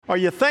Are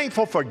you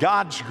thankful for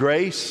God's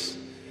grace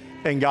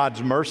and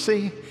God's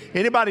mercy?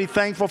 Anybody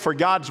thankful for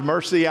God's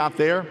mercy out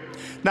there?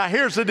 Now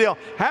here's the deal.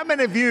 How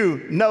many of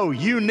you know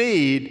you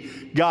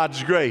need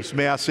God's grace?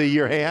 May I see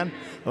your hand?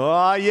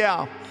 Oh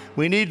yeah.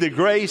 We need the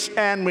grace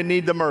and we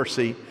need the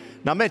mercy.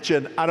 Now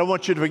mention, I don't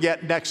want you to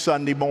forget next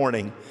Sunday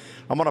morning.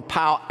 I'm going to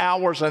pile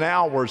hours and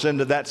hours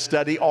into that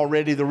study.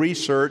 Already the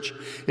research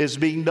is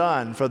being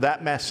done for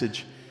that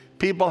message.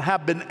 People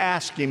have been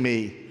asking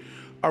me,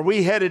 are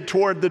we headed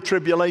toward the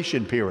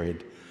tribulation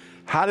period?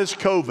 How does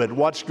COVID,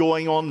 what's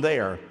going on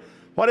there?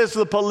 What is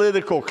the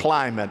political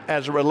climate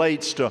as it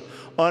relates to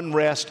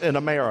unrest in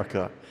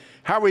America?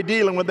 How are we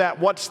dealing with that?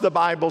 What's the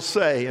Bible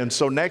say? And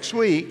so next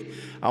week,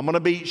 I'm going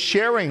to be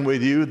sharing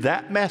with you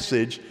that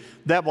message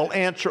that will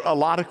answer a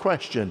lot of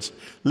questions.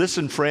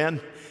 Listen, friend,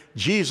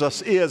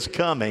 Jesus is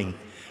coming,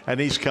 and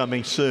He's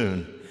coming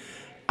soon.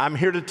 I'm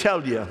here to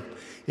tell you,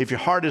 if your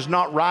heart is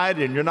not right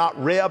and you're not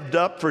revved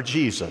up for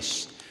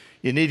Jesus,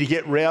 you need to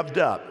get revved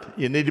up.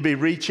 You need to be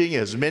reaching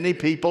as many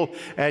people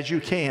as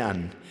you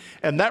can.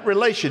 And that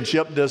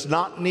relationship does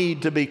not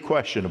need to be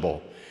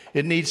questionable.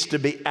 It needs to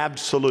be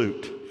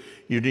absolute.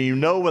 You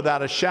know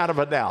without a shadow of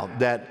a doubt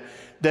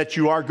that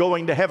you are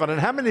going to heaven. And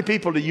how many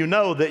people do you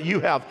know that you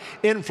have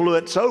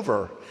influence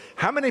over?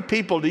 How many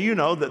people do you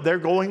know that they're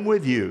going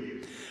with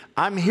you?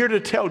 I'm here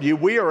to tell you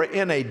we are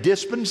in a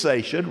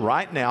dispensation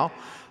right now,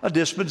 a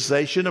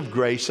dispensation of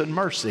grace and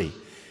mercy.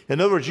 In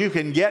other words, you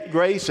can get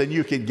grace and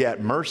you can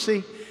get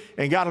mercy,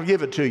 and God will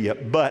give it to you.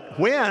 But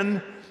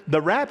when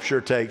the rapture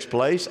takes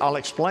place, I'll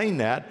explain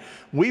that,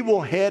 we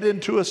will head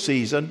into a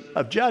season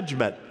of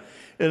judgment.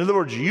 In other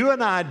words, you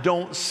and I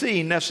don't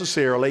see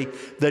necessarily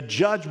the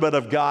judgment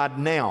of God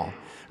now.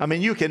 I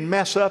mean, you can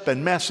mess up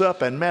and mess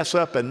up and mess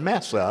up and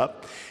mess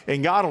up,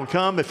 and God will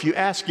come if you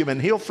ask Him,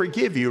 and He'll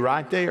forgive you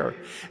right there.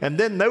 And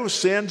then those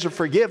sins are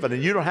forgiven,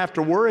 and you don't have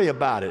to worry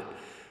about it.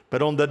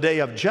 But on the day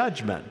of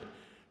judgment,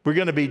 we're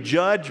going to be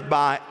judged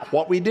by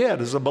what we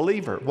did as a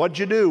believer. What'd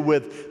you do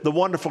with the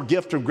wonderful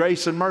gift of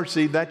grace and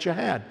mercy that you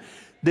had?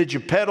 Did you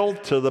pedal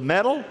to the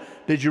metal?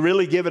 Did you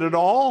really give it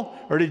all?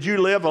 Or did you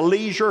live a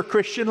leisure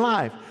Christian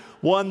life?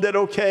 One that,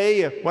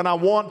 okay, when I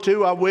want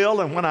to, I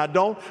will, and when I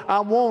don't,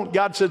 I won't.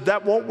 God said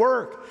that won't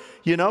work.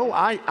 You know,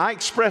 I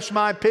expressed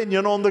my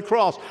opinion on the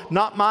cross,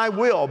 not my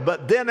will.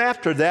 But then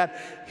after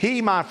that,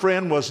 He, my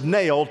friend, was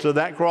nailed to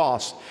that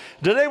cross.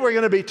 Today we're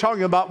going to be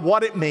talking about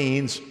what it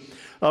means,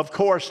 of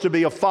course, to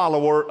be a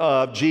follower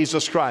of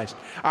Jesus Christ.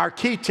 Our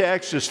key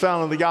text is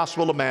found in the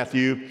Gospel of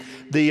Matthew,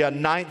 the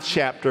 9th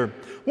chapter.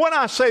 When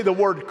I say the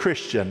word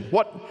Christian,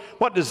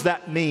 what does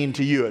that mean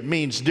to you? It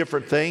means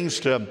different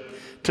things to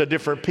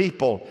different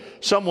people.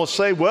 Some will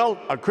say, well,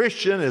 a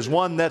Christian is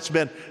one that's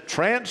been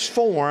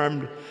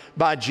transformed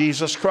by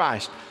Jesus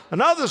Christ.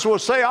 And others will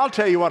say, I'll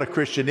tell you what a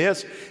Christian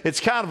is. It's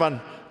kind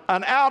of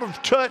an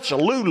out-of-touch,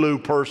 Lulu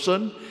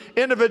person,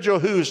 individual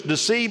who's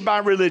deceived by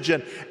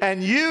religion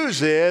and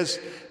uses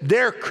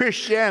their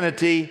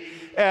Christianity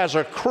as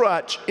a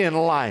crutch in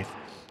life.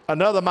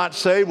 Another might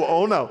say, well,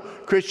 oh no,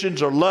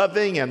 Christians are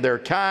loving and they're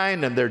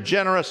kind and they're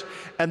generous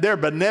and they're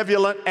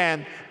benevolent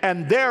and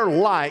they're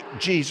like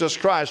Jesus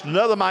Christ.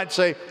 Another might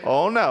say,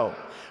 oh no,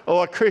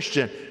 a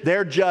Christian,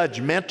 they're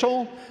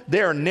judgmental,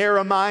 they're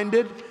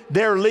narrow-minded,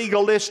 they're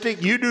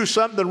legalistic. You do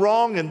something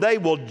wrong and they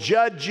will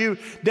judge you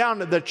down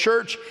to the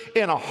church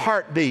in a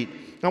heartbeat.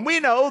 And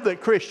we know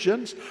that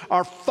Christians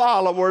are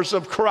followers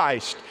of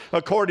Christ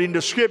according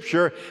to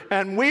Scripture,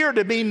 and we are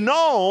to be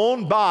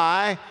known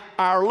by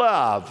our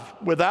love,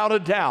 without a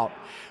doubt.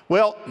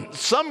 Well,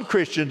 some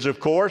Christians, of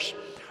course,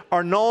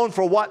 are known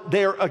for what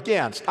they're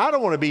against. I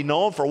don't want to be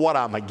known for what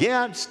I'm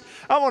against.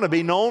 I want to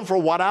be known for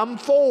what I'm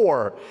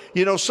for.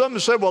 You know, some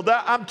say, well,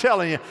 I'm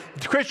telling you,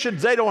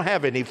 Christians, they don't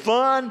have any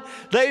fun.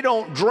 They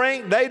don't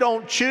drink. They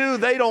don't chew.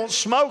 They don't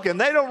smoke. And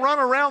they don't run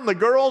around the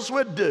girls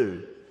would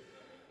do.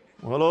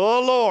 Well,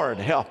 oh, Lord,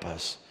 help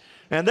us.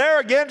 And they're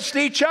against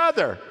each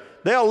other.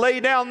 They'll lay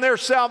down their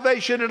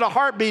salvation in a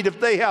heartbeat if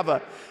they have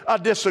a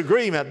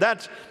disagreement.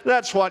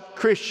 That's what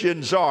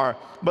Christians are.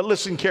 But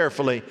listen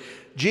carefully.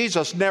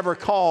 Jesus never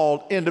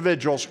called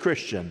individuals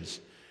Christians.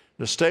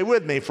 Now stay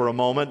with me for a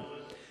moment.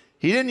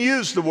 He didn't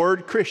use the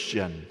word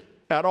Christian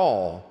at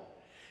all.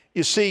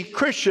 You see,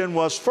 Christian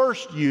was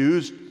first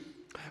used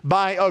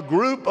by a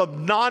group of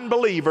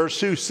non-believers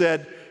who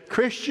said,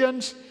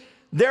 Christians,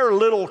 they're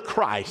little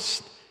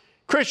Christ.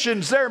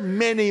 Christians, they're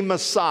many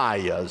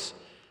messiahs.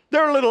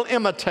 They're little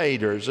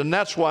imitators, and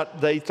that's what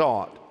they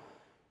thought.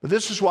 But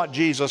this is what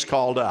Jesus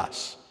called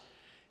us.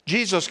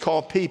 Jesus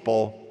called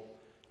people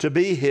to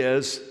be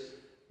His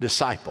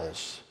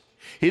disciples.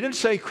 He didn't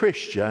say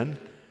Christian.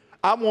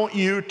 I want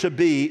you to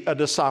be a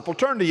disciple.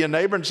 Turn to your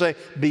neighbor and say,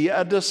 be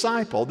a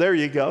disciple. There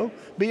you go.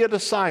 Be a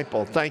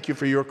disciple. Thank you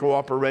for your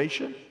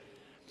cooperation.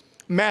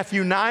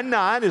 Matthew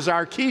 9:9 is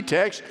our key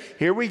text.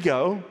 Here we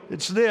go.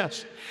 It's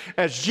this.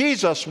 As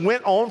Jesus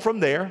went on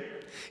from there,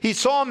 He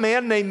saw a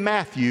man named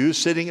Matthew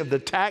sitting at the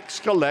tax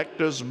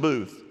collector's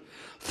booth.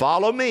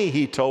 Follow me,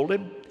 He told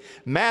him.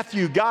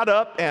 Matthew got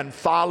up and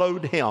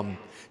followed Him.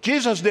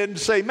 Jesus didn't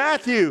say,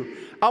 Matthew,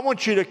 I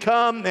want you to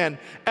come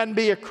and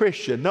be a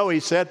Christian. No, he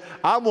said,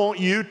 I want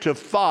you to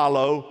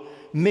follow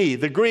me.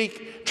 The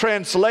Greek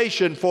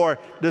translation for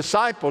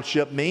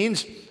discipleship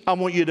means I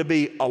want you to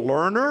be a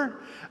learner.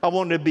 I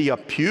want you to be a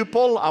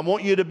pupil. I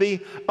want you to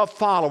be a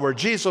follower.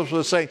 Jesus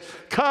was saying,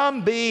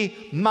 come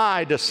be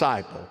my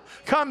disciple.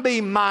 Come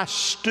be my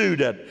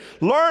student.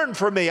 Learn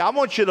from me. I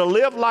want you to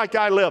live like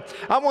I live.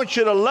 I want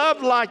you to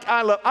love like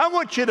I love. I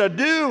want you to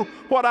do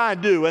what I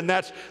do, and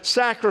that's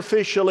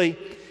sacrificially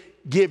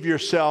give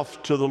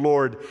yourself to the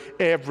Lord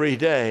every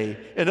day.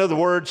 In other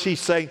words, he's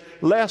saying,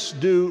 let's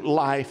do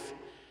life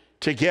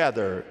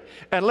together,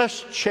 and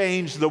let's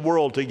change the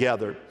world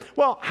together.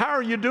 Well, how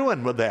are you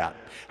doing with that?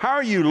 How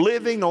are you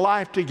living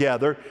life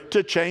together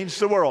to change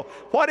the world?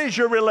 What is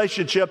your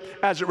relationship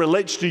as it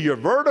relates to your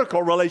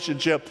vertical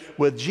relationship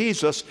with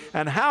Jesus?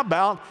 And how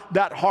about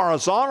that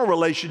horizontal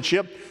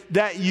relationship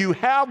that you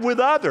have with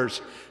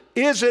others?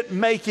 Is it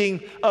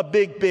making a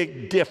big,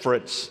 big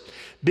difference?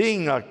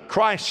 Being a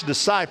Christ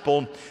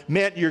disciple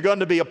meant you're going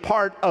to be a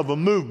part of a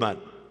movement.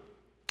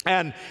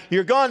 And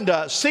you're going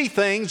to see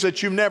things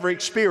that you've never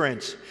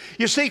experienced.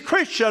 You see,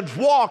 Christians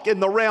walk in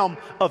the realm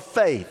of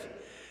faith.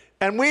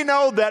 And we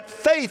know that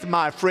faith,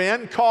 my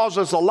friend,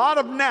 causes a lot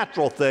of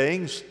natural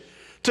things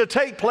to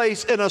take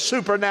place in a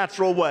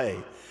supernatural way.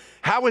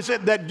 How is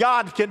it that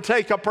God can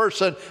take a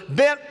person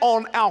bent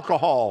on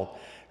alcohol,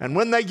 and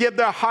when they give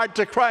their heart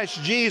to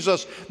Christ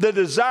Jesus, the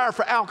desire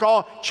for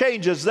alcohol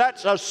changes?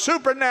 That's a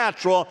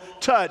supernatural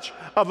touch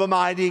of a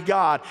mighty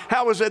God.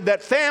 How is it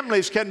that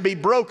families can be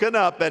broken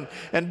up and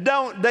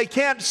they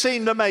can't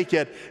seem to make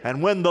it?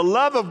 And when the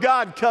love of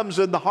God comes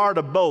in the heart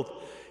of both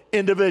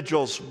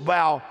individuals,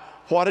 wow,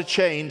 what a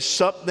change.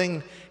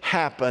 Something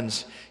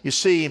happens. You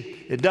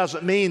see, it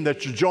doesn't mean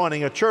that you're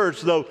joining a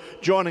church, though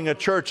joining a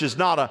church is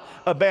not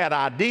a bad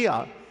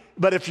idea.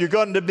 But if you're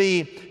going to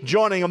be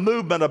joining a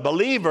movement of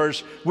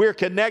believers, we're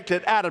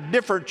connected out of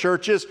different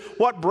churches.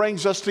 What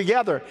brings us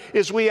together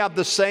is we have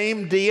the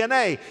same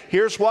DNA.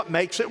 Here's what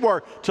makes it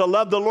work: to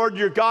love the Lord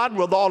your God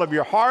with all of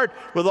your heart,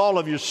 with all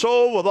of your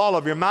soul, with all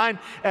of your mind,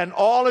 and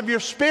all of your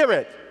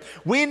spirit.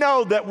 We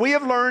know that we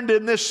have learned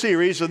in this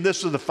series, and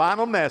this is the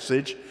final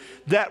message,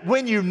 that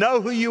when you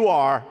know who you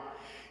are,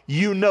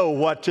 you know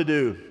what to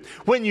do.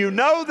 When you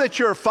know that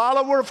you're a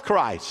follower of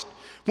Christ,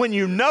 when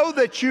you know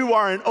that you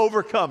are an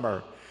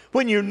overcomer,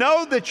 when you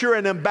know that you're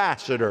an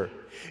ambassador,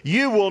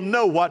 you will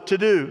know what to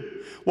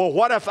do. Well,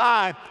 what if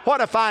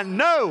I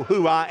know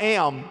who I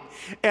am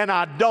and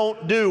I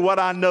don't do what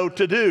I know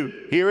to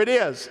do? Here it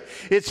is.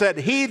 It said,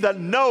 he that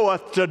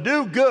knoweth to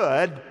do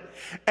good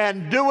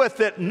and doeth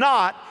it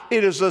not,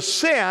 it is a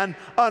sin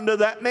unto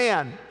that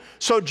man.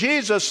 So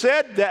Jesus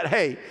said that,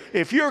 hey,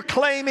 if you're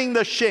claiming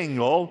the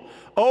shingle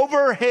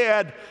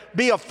overhead,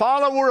 be a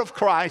follower of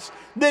Christ,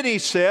 then he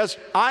says,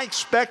 I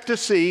expect to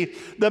see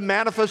the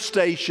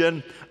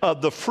manifestation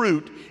of the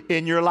fruit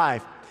in your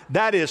life.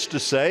 That is to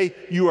say,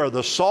 you are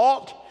the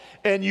salt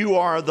and you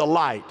are the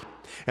light.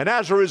 And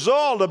as a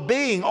result of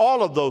being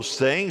all of those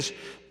things,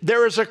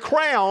 there is a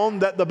crown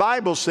that the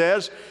Bible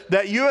says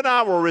that you and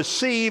I will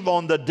receive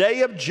on the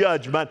day of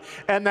judgment,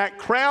 and that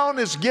crown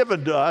is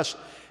given to us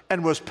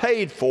and was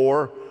paid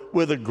for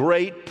with a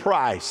great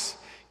price.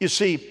 You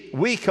see,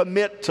 we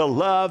commit to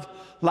love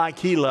like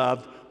he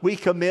loved. We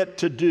commit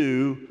to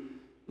do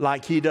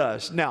like he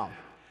does. Now,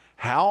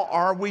 how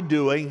are we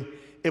doing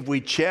if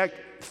we check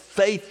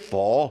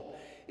faithful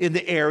in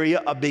the area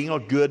of being a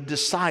good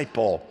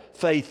disciple?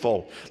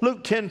 Faithful.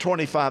 Luke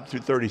 10:25 through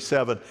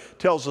 37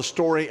 tells the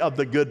story of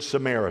the Good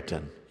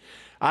Samaritan.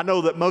 I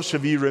know that most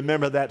of you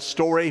remember that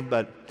story,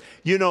 but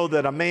you know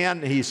that a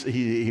man,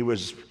 he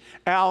was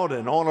out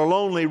and on a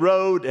lonely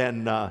road,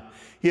 and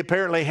he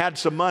apparently had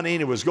some money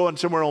and he was going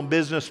somewhere on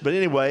business. But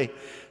anyway,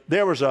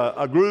 there was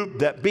a group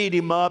that beat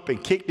him up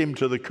and kicked him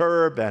to the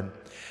curb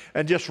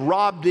and just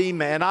robbed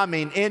him, and I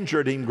mean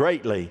injured him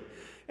greatly.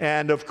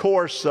 And of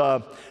course,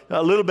 a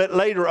little bit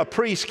later, a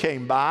priest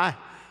came by,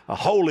 a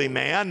holy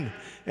man,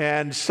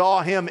 and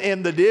saw him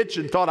in the ditch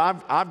and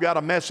thought, I've got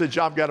a message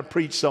I've got to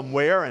preach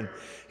somewhere. And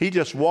he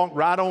just walked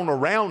right on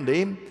around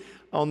him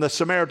on the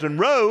Samaritan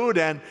road.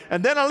 And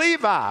then a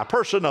Levi, a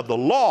person of the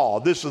law,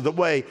 this is the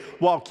way,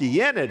 walk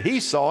ye in it. He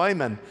saw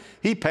him and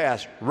he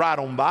passed right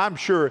on by. I'm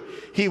sure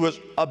he was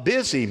a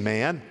busy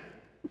man.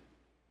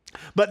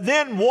 But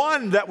then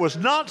one that was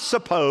not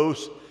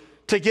supposed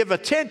to give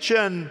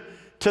attention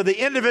to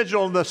the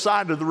individual on the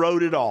side of the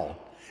road at all.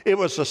 It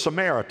was a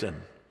Samaritan.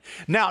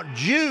 Now,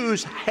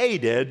 Jews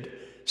hated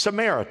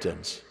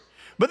Samaritans.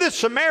 But this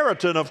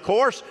Samaritan, of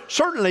course,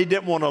 certainly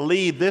didn't want to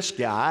leave this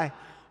guy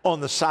on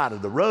the side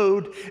of the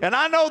road. And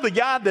I know the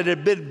guy that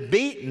had been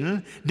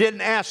beaten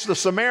didn't ask the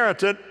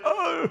Samaritan,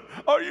 oh,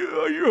 are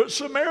you a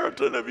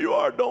Samaritan? If you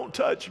are, don't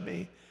touch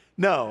me.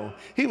 No,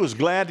 he was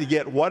glad to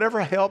get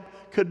whatever help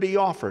could be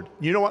offered.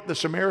 You know what the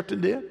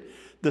Samaritan did?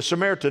 The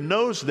Samaritan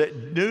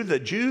knew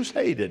that Jews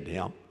hated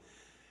him.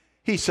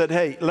 He said,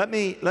 hey, let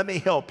me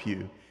help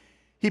you.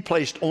 He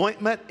placed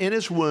ointment in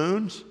his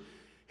wounds,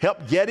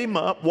 helped get him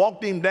up,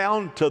 walked him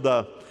down to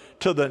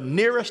the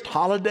nearest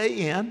Holiday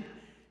Inn,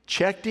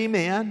 checked him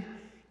in,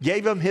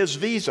 gave him his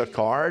Visa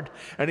card,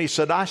 and he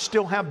said, I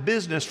still have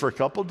business for a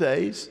couple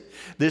days.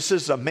 This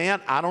is a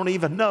man I don't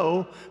even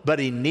know, but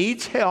he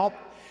needs help.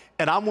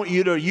 And I want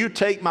you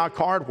take my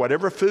card,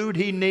 whatever food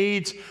he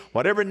needs,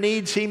 whatever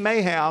needs he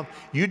may have,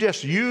 you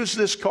just use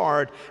this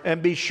card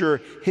and be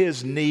sure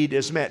his need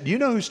is met. Do you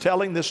know who's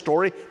telling this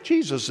story?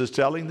 Jesus is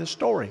telling this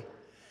story.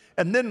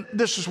 And then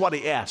this is what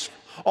he asked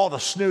all the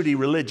snooty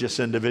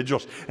religious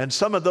individuals and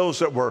some of those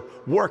that were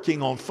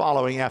working on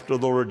following after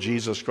the Lord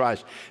Jesus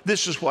Christ.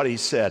 This is what he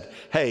said.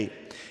 Hey,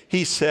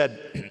 he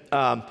said,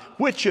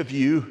 which of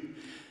you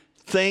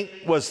think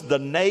was the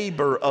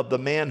neighbor of the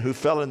man who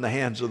fell in the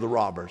hands of the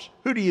robbers?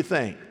 Who do you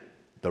think?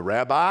 The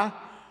rabbi,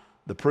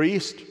 the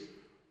priest,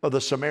 or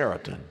the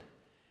Samaritan?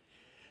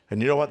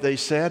 And you know what they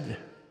said?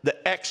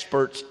 The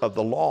experts of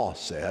the law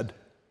said,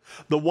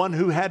 the one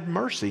who had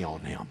mercy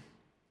on him.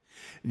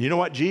 And you know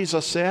what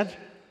Jesus said?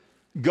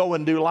 Go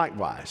and do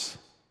likewise.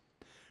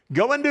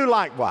 Go and do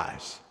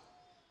likewise.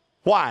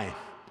 Why?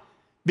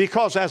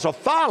 Because as a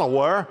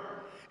follower,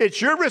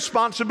 it's your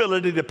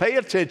responsibility to pay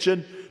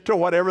attention to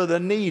whatever the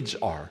needs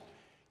are.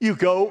 You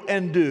go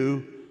and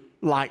do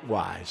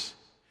likewise.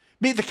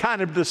 Be the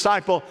kind of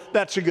disciple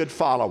that's a good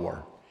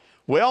follower.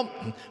 Well,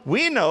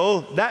 we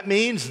know that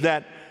means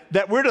that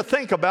we're to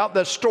think about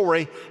the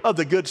story of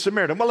the Good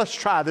Samaritan. Well, let's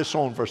try this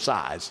on for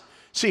size.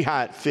 See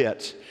how it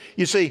fits.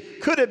 You see,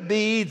 could it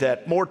be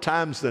that more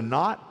times than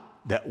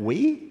not, that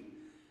we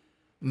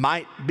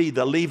might be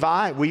the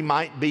Levi, we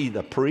might be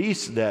the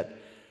priest, that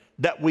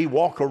we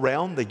walk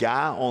around the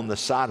guy on the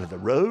side of the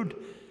road?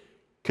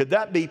 Could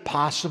that be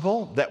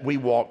possible, that we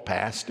walk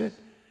past it?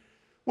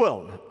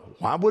 Well,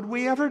 why would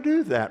we ever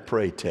do that,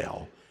 pray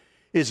tell?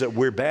 Is it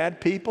we're bad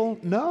people?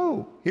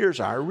 No. Here's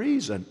our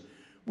reason.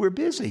 We're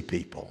busy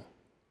people.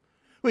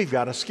 We've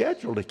got a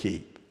schedule to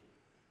keep.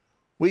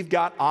 We've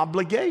got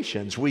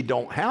obligations. We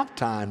don't have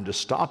time to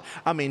stop.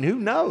 I mean, who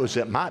knows?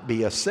 It might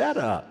be a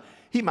setup.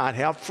 He might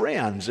have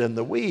friends in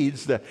the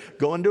weeds that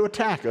going to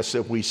attack us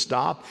if we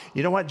stop.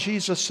 You know what?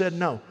 Jesus said,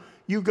 no,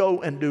 you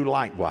go and do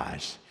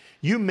likewise.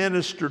 You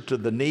minister to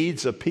the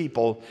needs of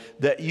people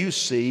that you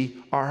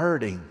see are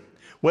hurting.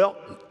 Well,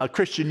 a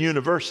Christian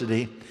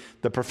university,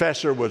 the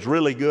professor was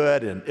really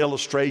good in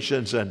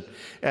illustrations, and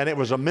it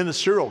was a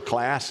ministerial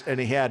class, and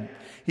he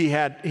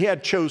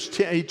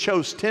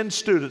chose 10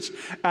 students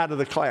out of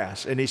the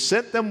class, and he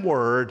sent them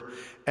word,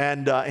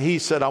 and he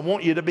said, I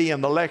want you to be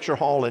in the lecture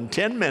hall in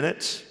 10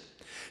 minutes.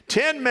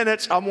 10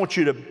 minutes, I want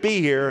you to be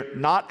here,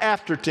 not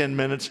after 10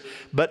 minutes,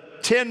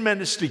 but 10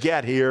 minutes to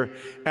get here,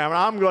 and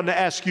I'm going to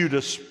ask you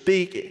to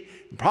speak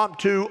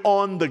impromptu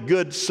on the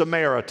Good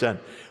Samaritan.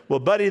 Well,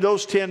 buddy,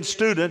 those 10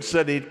 students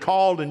that he'd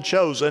called and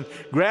chosen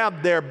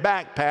grabbed their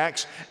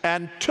backpacks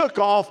and took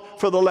off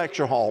for the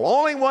lecture hall.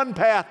 Only one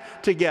path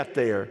to get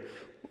there.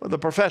 Well, the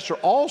professor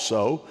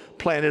also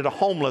planted a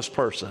homeless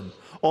person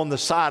on the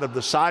side of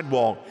the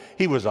sidewalk.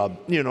 He was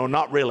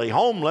not really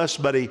homeless,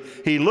 but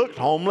he looked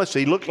homeless.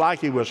 He looked like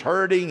he was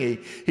hurting.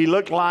 He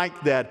looked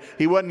like that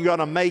he wasn't going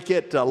to make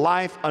it to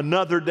life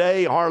another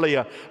day,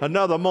 hardly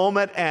another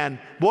moment. And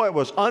boy, it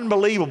was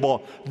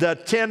unbelievable. The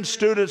 10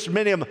 students,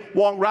 many of them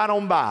walked right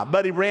on by,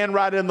 but he ran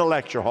right in the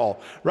lecture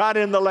hall,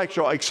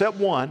 except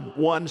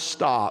one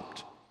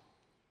stopped.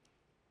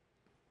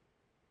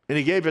 And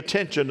he gave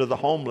attention to the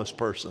homeless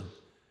person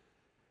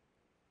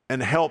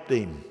and helped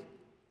him.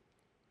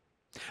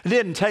 It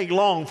didn't take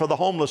long for the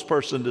homeless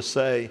person to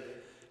say,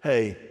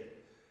 hey,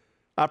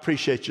 I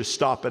appreciate you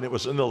stopping. It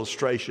was an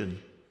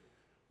illustration.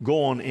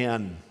 Go on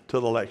in to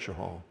the lecture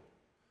hall.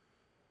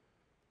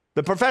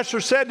 The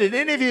professor said, did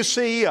any of you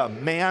see a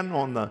man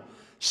on the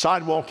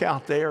sidewalk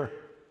out there?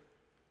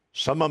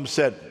 Some of them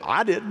said,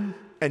 I didn't,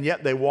 and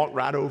yet they walked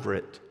right over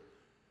it.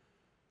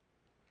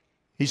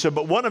 He said,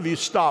 but one of you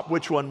stopped.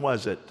 Which one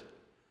was it?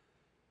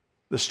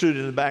 The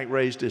student in the back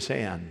raised his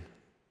hand.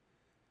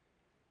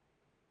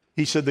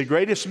 He said, the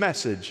greatest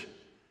message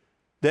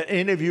that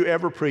any of you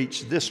ever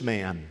preached, this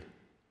man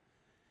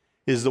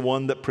is the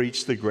one that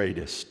preached the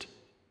greatest.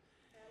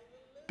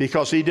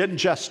 Because he didn't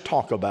just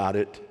talk about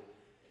it,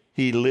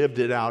 he lived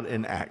it out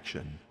in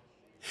action.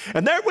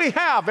 And there we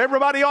have,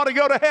 everybody ought to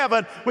go to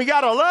heaven. We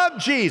got to love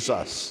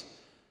Jesus,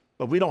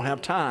 but we don't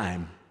have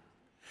time.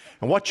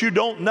 And what you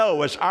don't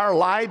know is our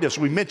light, as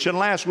we mentioned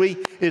last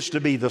week, is to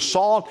be the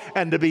salt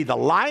and to be the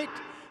light.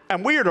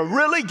 And we are to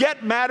really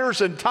get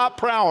matters in top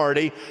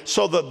priority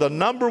so that the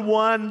number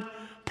one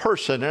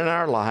person in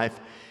our life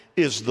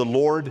is the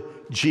Lord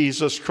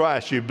Jesus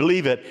Christ. You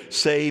believe it?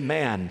 Say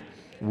amen.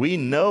 We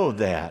know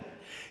that.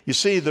 You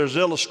see, there's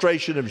an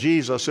illustration of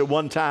Jesus at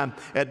one time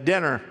at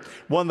dinner.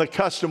 One of the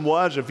custom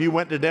was if you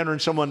went to dinner in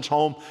someone's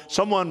home,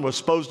 someone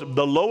was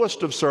the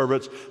lowest of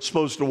servants,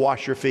 supposed to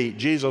wash your feet.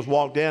 Jesus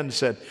walked in and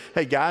said,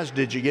 hey guys,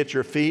 did you get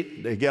your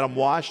feet? Did you get them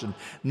washed? And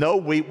no,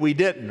 we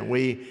didn't.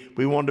 We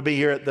wanted to be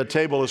here at the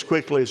table as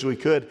quickly as we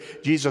could.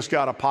 Jesus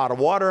got a pot of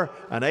water,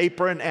 an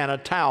apron, and a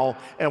towel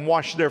and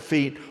washed their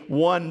feet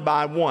one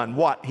by one.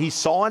 What? He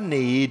saw a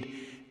need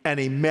and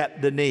he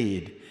met the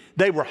need.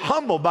 They were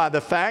humbled by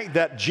the fact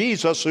that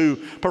Jesus, who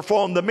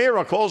performed the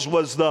miracles,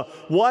 was the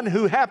one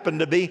who happened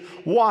to be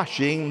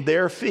washing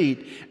their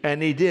feet,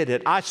 and he did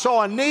it. I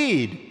saw a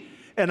need,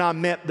 and I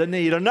met the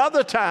need.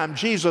 Another time,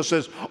 Jesus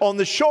is on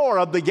the shore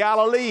of the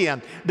Galilee,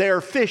 and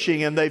they're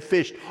fishing, and they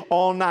fished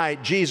all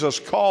night. Jesus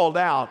called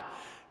out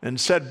and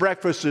said,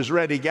 breakfast is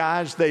ready,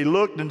 guys. They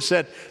looked and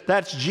said,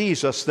 that's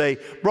Jesus. They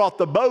brought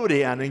the boat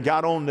in and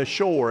got on the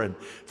shore and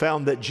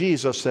found that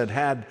Jesus had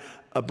had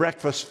a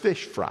breakfast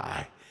fish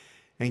fry,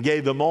 and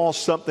gave them all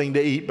something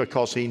to eat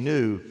because he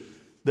knew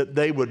that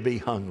they would be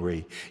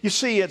hungry. You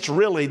see, it's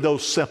really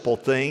those simple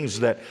things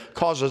that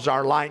causes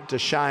our light to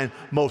shine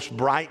most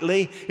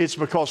brightly. It's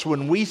because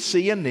when we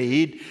see a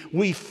need,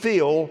 we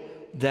feel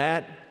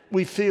that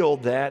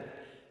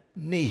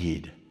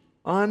need.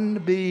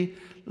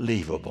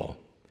 Unbelievable.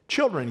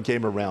 Children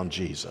came around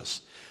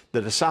Jesus.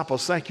 The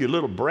disciples, thank you,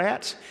 little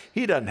brats.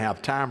 He doesn't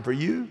have time for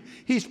you.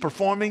 He's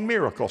performing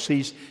miracles.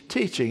 He's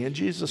teaching. And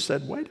Jesus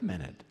said, wait a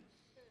minute.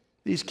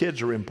 These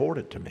kids are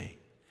important to me.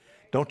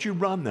 Don't you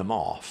run them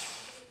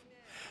off.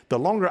 The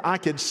longer I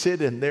can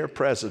sit in their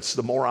presence,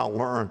 the more I'll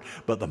learn,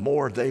 but the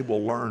more they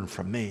will learn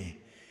from me.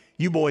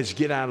 You boys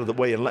get out of the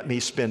way and let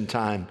me spend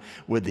time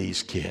with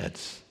these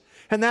kids.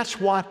 And that's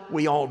what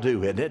we all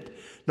do, isn't it?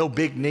 No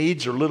big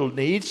needs or little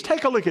needs.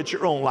 Take a look at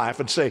your own life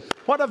and say,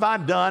 what have I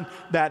done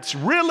that's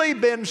really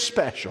been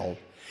special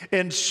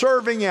in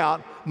serving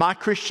out my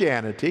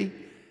Christianity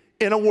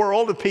in a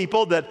world of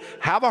people that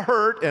have a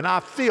hurt and I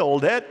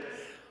filled it,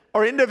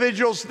 or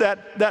individuals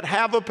that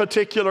have a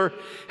particular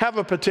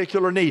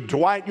need.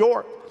 Dwight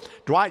York.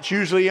 Dwight's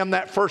usually in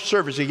that first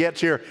service. He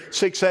gets here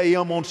 6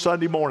 a.m. on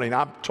Sunday morning.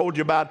 I've told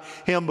you about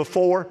him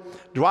before.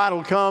 Dwight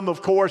will come,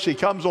 of course. He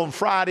comes on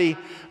Friday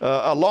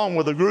along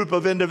with a group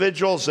of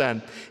individuals,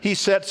 and he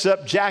sets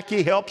up.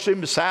 Jackie helps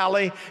him,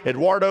 Sally,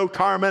 Eduardo,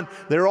 Carmen.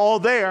 They're all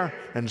there.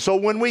 And so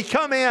when we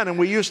come in, and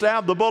we used to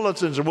have the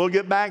bulletins, and we'll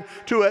get back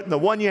to it, and the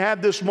one you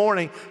had this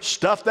morning,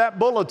 stuff that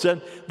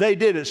bulletin. They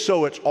did it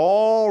so it's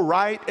all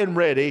right and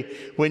ready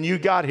when you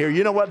got here.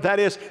 You know what that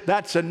is?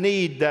 That's a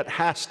need that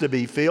has to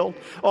be filled.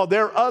 Oh,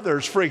 there are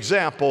others. For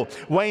example,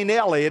 Wayne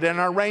Elliott in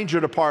our ranger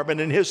department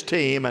and his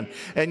team,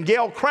 and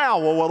Gail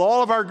Crowell with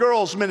all of our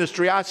girls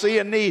ministry. I see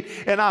a need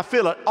and I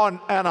feel it. And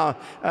an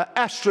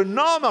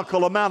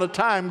astronomical amount of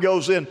time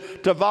goes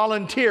into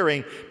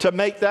volunteering to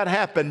make that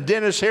happen.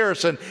 Dennis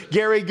Harrison,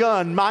 Gary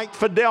Gunn, Mike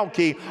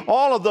Fidelke,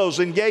 all of those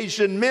engaged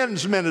in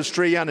men's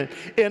ministry and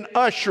in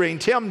ushering.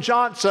 Tim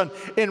Johnson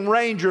in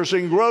Rangers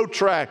and Grow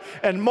Track,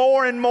 and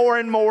more and more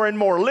and more and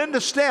more. Linda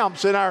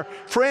Stamps in our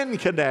Friend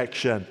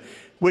Connection,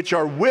 which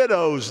are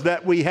widows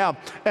that we have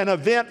an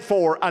event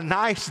for, a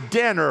nice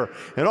dinner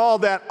and all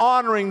that,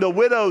 honoring the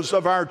widows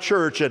of our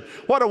church. And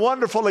what a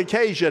wonderful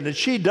occasion. And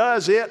she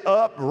does it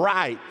up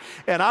right.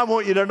 And I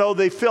want you to know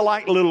they feel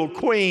like little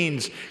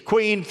queens,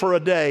 queen for a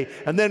day.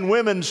 And then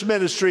women's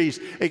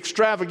ministries,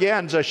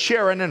 extravaganza,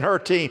 Sharon and her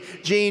team,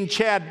 Jean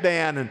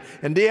Chadban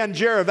and Dan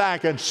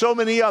Jerovac and so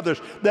many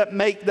others that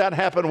make that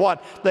happen.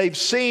 What? They've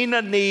seen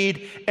a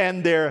need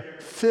and they're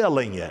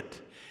filling it.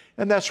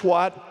 And that's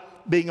what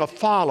being a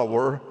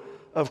follower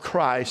of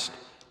Christ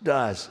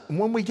does. And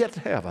when we get to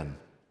heaven,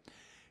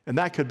 and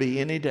that could be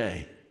any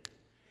day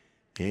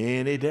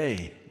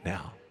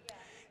now,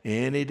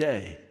 any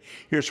day.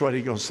 Here's what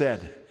he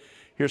said.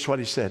 Here's what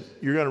he said.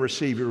 You're going to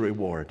receive your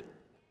reward.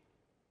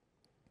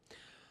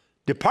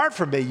 Depart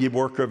from me, ye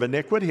worker of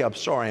iniquity. I'm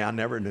sorry, I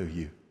never knew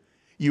you.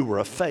 You were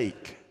a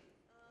fake.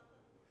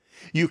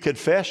 You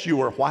confessed you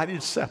were a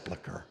whited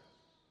sepulcher.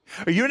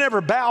 Or you never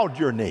bowed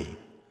your knee.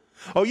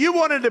 Oh, you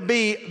wanted to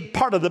be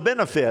part of the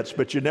benefits,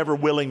 but you're never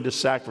willing to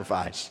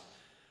sacrifice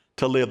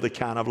to live the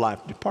kind of life.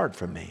 Depart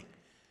from me.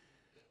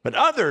 But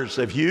others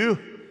of you,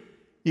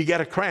 you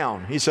get a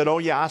crown. He said, oh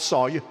yeah, I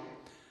saw you.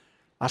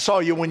 I saw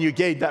you when you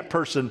gave that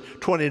person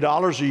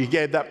 $20 or you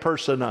gave that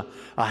person a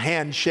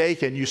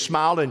handshake and you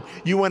smiled and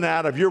you went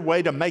out of your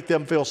way to make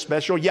them feel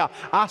special. Yeah,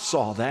 I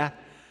saw that.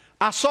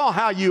 I saw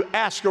how you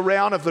asked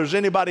around if there's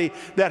anybody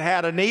that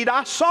had a need.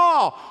 I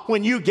saw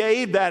when you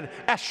gave that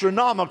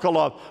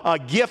astronomical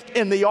gift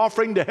in the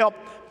offering to help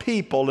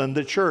people in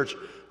the church.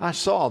 I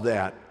saw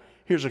that.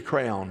 Here's a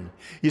crown.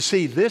 You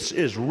see, this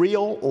is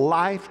real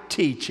life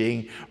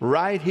teaching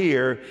right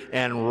here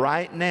and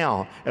right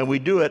now. And we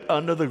do it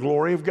under the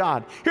glory of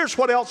God. Here's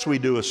what else we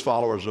do as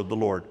followers of the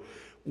Lord.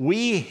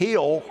 We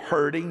heal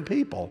hurting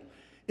people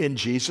in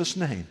Jesus'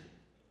 name.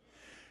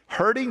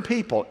 Hurting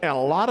people, and a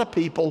lot of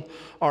people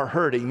are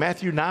hurting.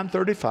 Matthew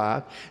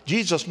 9:35,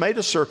 Jesus made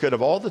a circuit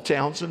of all the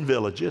towns and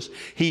villages.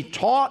 He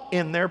taught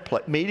in their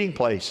meeting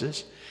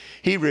places.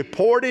 He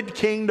reported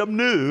kingdom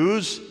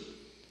news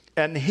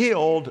and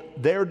healed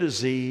their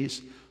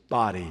diseased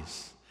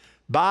bodies.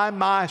 By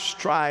my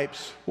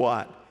stripes,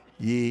 what?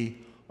 Ye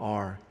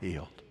are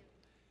healed.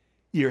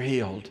 You're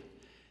healed.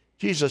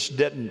 Jesus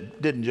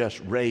didn't just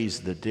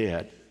raise the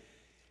dead.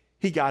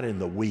 He got in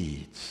the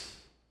weeds.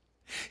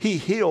 He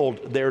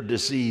healed their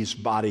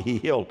diseased body. He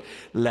healed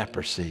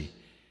leprosy.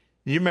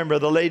 You remember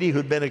the lady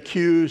who'd been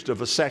accused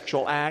of a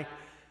sexual act,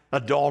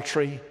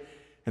 adultery,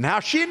 And how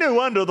she knew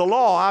under the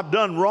law, I've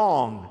done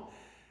wrong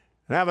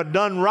and haven't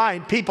done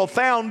right. People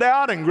found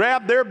out and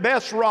grabbed their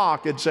best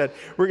rock and said,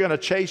 we're going to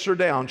chase her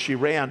down. She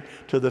ran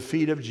to the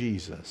feet of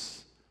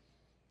Jesus.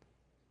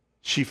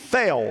 She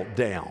fell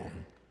down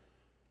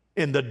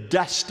in the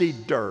dusty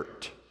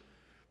dirt,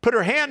 put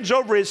her hands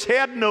over his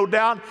head, no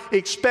doubt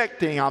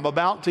expecting, I'm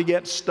about to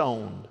get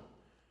stoned.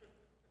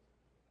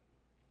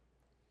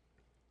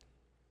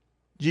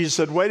 Jesus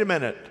said, wait a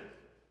minute.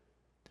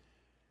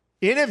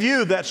 Any of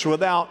you that's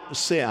without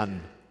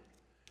sin,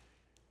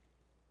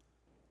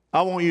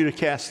 I want you to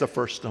cast the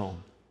first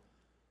stone.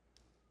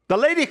 The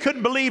lady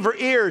couldn't believe her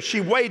ears. She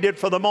waited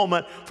for the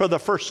moment for the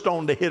first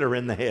stone to hit her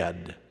in the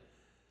head.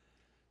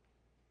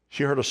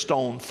 She heard a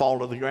stone fall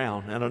to the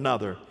ground, and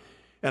another,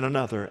 and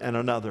another, and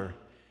another,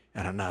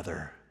 and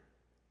another.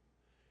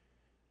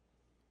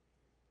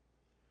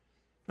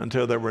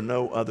 Until there were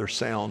no other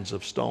sounds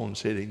of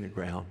stones hitting the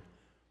ground.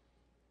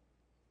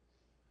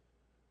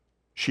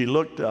 She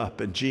looked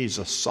up, and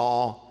Jesus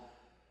saw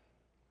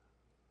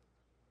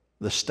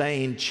the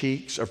stained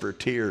cheeks of her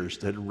tears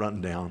that had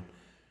run down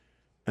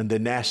and the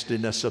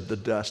nastiness of the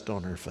dust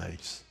on her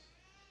face.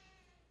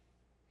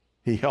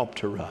 He helped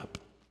her up.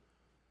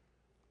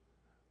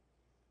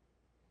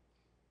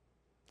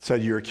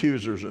 Said, your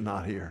accusers are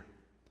not here.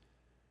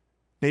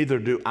 Neither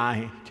do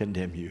I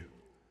condemn you.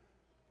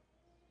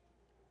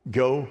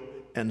 Go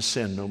and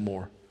sin no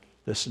more.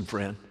 Listen,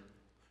 friend,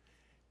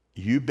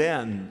 you've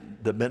been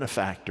the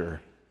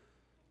benefactor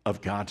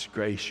of God's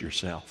grace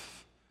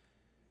yourself.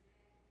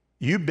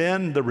 You've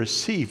been the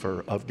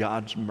receiver of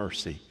God's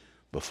mercy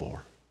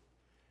before.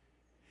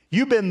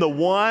 You've been the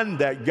one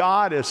that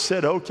God has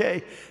said,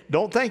 okay,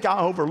 don't think I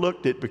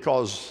overlooked it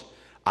because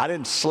I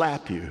didn't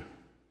slap you.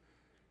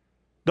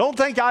 Don't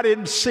think I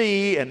didn't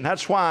see, and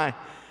that's why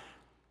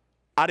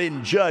I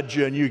didn't judge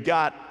you and you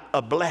got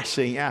a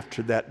blessing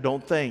after that.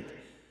 Don't think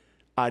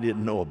I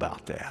didn't know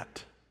about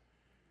that.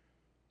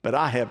 But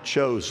I have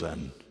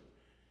chosen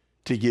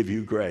to give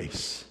you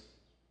grace.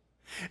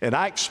 And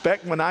I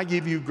expect when I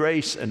give you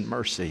grace and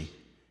mercy,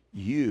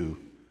 you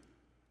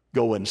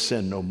go and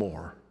sin no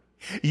more.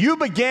 You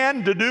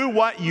begin to do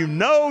what you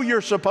know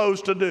you're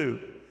supposed to do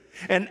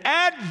and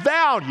add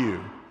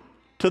value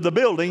to the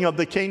building of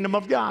the kingdom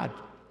of God.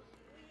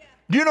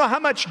 Do you know how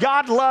much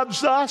God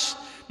loves us?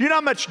 Do you know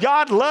how much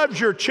God loves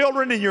your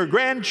children and your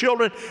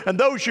grandchildren and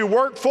those you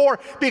work for?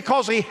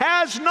 Because He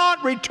has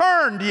not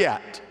returned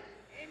yet.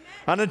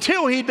 And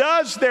until He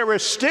does, there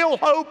is still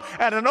hope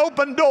and an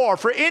open door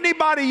for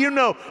anybody you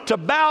know to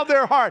bow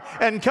their heart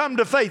and come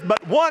to faith.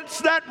 But once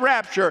that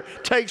rapture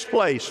takes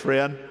place,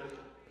 friend,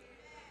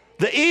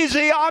 the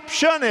easy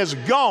option is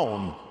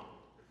gone.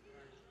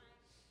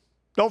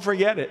 Don't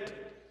forget it.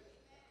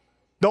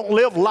 Don't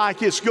live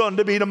like it's going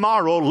to be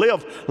tomorrow.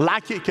 Live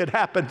like it could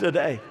happen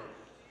today.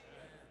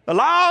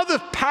 Allow the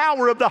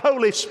power of the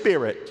Holy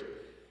Spirit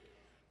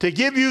to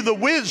give you the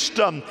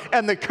wisdom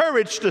and the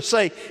courage to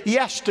say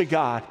yes to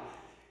God.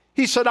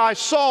 He said, I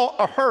saw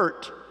a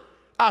hurt,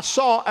 I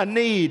saw a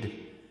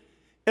need,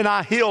 and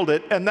I healed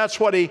it. And that's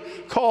what He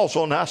calls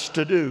on us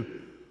to do.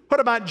 What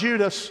about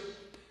Judas?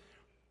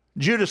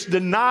 Judas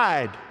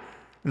denied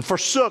and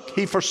forsook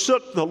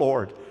the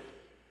Lord.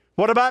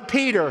 What about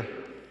Peter?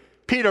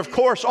 Peter, of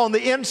course, on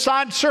the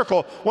inside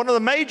circle, one of the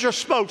major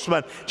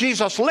spokesmen.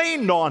 Jesus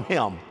leaned on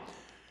him.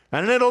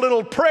 And in a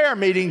little prayer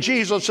meeting,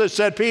 Jesus has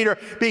said, Peter,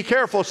 be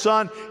careful,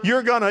 son.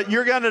 You're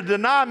gonna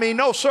deny me.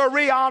 No,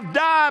 sirree, I'll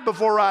die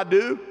before I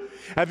do.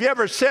 Have you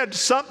ever said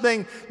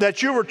something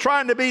that you were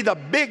trying to be the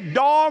big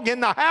dog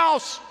in the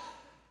house?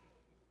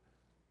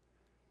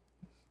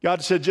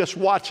 God said, just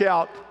watch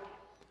out.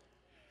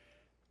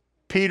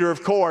 Peter,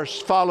 of course,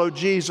 followed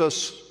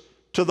Jesus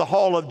to the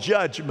hall of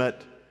judgment.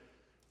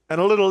 And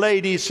a little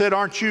lady said,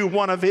 aren't you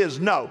one of his?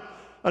 No.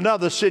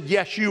 Another said,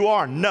 yes, you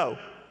are. No.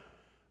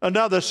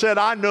 Another said,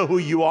 I know who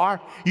you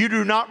are. You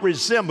do not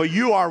resemble.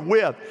 You are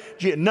with.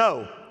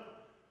 No.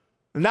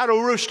 And that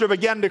old rooster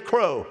began to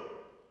crow.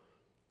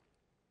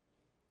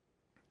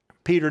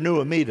 Peter knew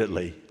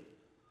immediately,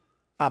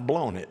 I've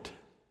blown it.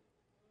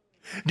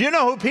 Do you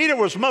know who Peter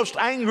was most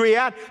angry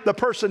at? The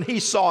person he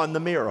saw in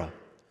the mirror.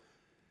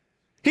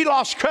 He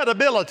lost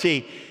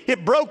credibility.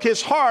 It broke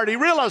his heart. He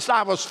realized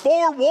I was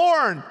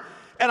forewarned.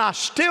 And I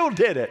still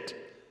did it.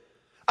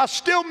 I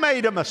still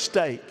made a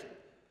mistake.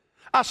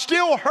 I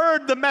still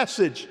heard the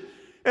message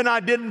and I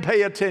didn't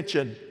pay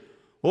attention.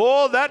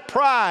 Oh, that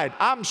pride.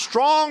 I'm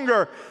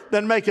stronger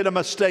than making a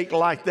mistake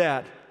like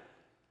that.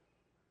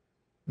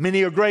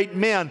 Many are great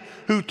men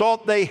who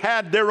thought they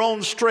had their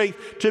own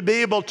strength to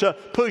be able to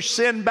push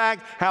sin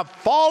back, have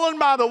fallen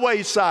by the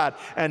wayside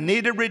and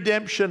needed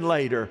redemption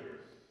later.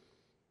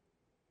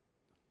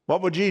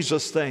 What would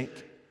Jesus think?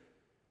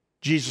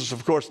 Jesus,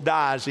 of course,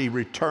 dies. He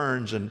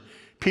returns, and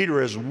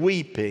Peter is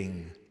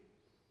weeping.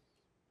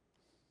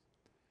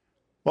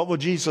 What will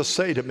Jesus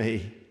say to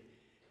me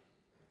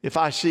if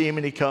I see Him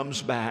and He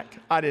comes back?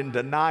 I didn't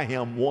deny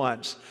Him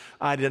once.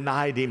 I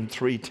denied Him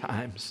 3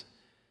 times.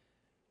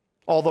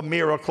 All the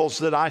miracles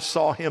that I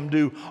saw Him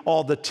do,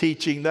 all the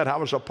teaching that I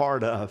was a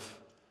part of,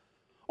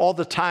 all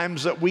the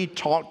times that we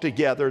talked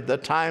together, the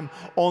time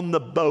on the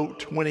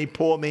boat when he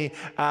pulled me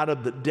out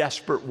of the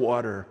desperate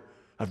water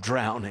of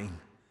drowning.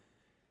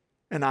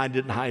 And I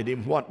didn't hide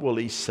him. What will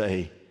he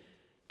say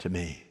to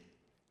me?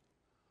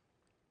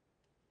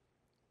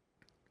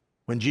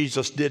 When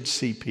Jesus did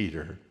see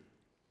Peter,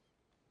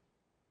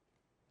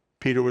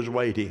 Peter was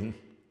waiting.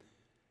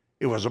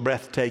 It was a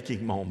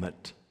breathtaking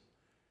moment.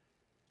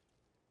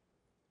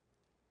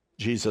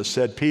 Jesus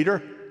said,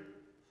 Peter,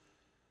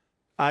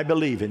 I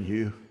believe in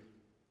you.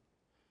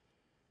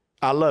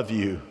 I love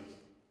you.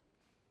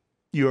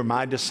 You are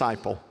my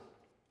disciple.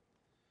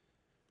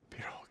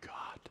 Peter, oh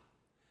God.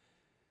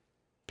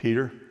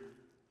 Peter,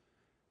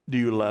 do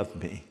you love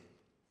me?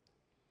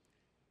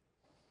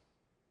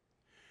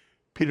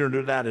 Peter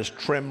knew that is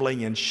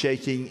trembling and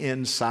shaking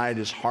inside.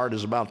 His heart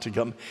is about to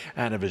come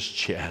out of his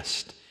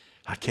chest.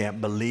 I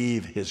can't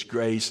believe his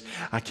grace.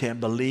 I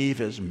can't believe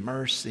his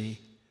mercy.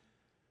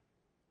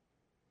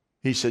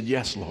 He said,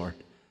 yes, Lord,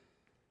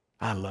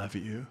 I love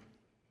you.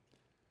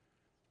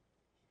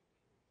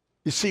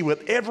 You see,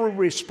 with every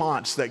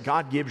response that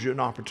God gives you an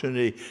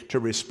opportunity to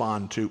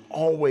respond to,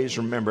 always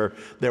remember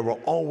there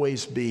will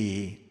always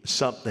be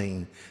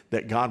something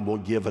that God will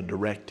give a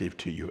directive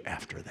to you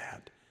after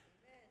that.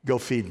 Go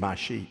feed my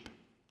sheep.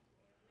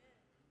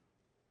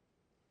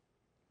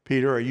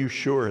 Peter, are you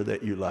sure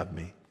that you love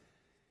me?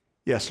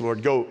 Yes,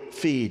 Lord, go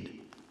feed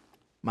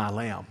my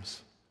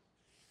lambs.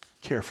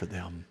 Care for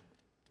them.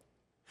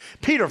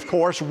 Peter, of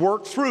course,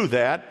 worked through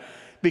that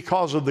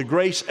because of the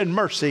grace and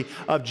mercy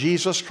of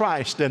Jesus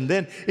Christ. And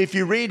then if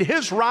you read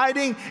his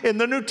writing in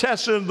the New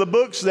Testament, the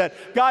books that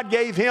God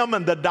gave him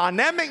and the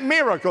dynamic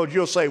miracles,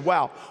 you'll say,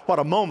 wow, what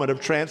a moment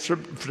of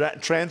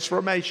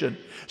transformation.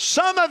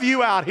 Some of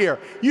you out here,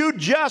 you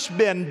just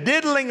been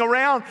diddling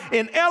around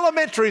in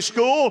elementary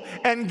school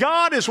and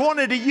God has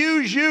wanted to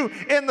use you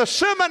in the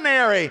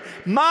seminary.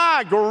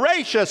 My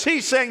gracious,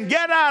 he's saying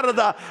get out of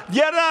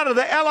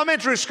the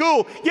elementary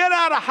school, get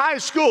out of high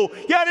school,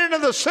 get into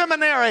the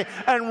seminary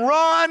and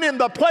run in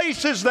the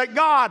places that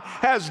God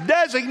has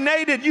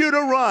designated you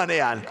to run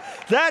in.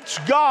 That's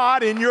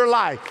God in your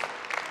life.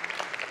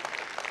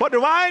 What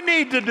do I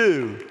need to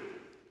do?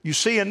 You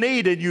see a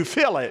need and you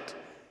fill it.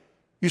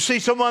 You see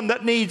someone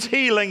that needs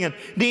healing and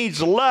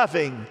needs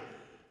loving,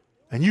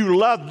 and you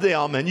love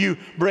them and you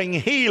bring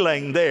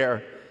healing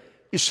there.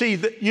 You see,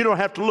 that you don't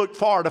have to look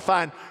far to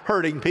find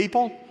hurting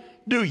people,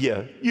 do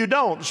you? You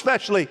don't,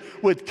 especially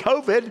with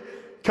COVID.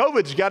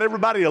 COVID's got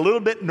everybody a little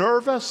bit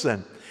nervous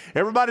and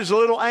everybody's a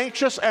little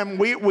anxious, and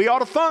we ought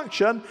to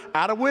function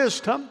out of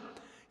wisdom.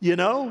 You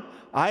know,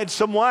 I had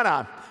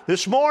someone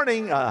this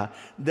morning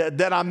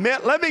that I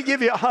met. Let me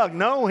give you a hug.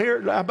 No,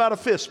 here, how about a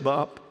fist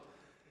bump?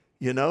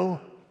 You know,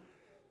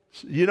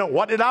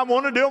 what did I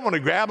want to do? I want to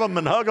grab them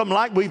and hug them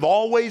like we've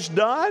always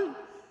done.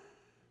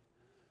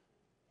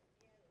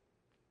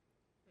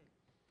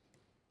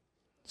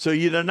 So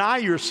you deny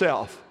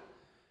yourself.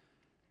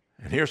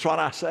 And here's what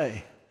I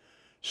say.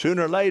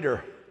 Sooner or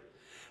later,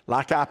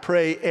 like I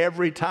pray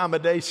every time a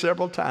day,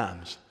 several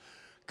times,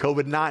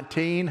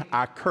 COVID-19,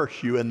 I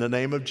curse you in the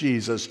name of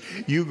Jesus.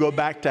 You go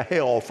back to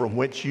hell from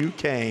which you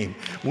came.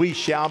 We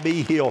shall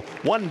be healed.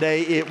 One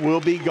day it will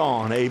be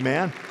gone.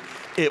 Amen?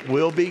 It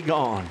will be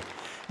gone.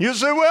 You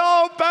say,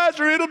 well,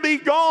 Pastor, it'll be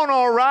gone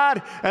all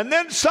right, and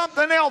then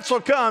something else will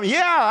come.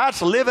 Yeah,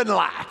 that's living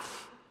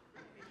life.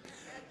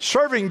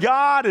 Serving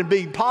God and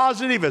being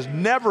positive is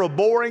never a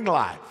boring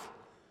life.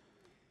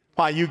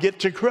 Why, you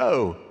get to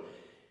grow.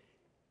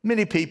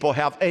 Many people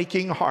have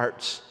aching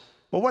hearts.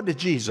 Well, what did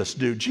Jesus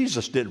do?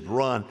 Jesus didn't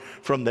run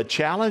from the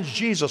challenge.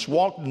 Jesus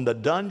walked in the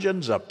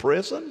dungeons of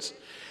prisons.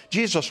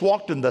 Jesus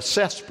walked in the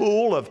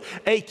cesspool of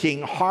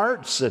aching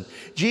hearts, and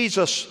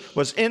Jesus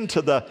was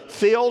into the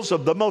fields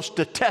of the most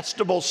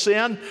detestable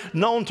sin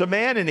known to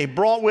man, and he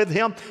brought with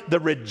him the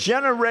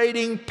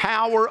regenerating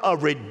power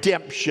of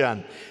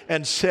redemption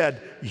and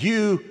said,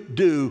 you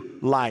do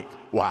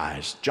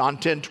likewise. John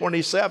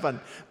 10:27,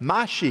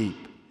 my sheep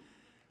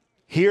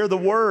hear the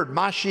word,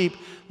 my sheep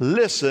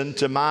listen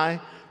to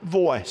my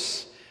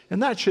voice.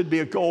 And that should be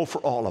a goal for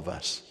all of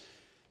us.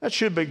 That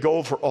should be a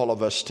goal for all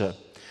of us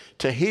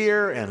to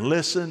hear and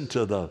listen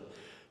to the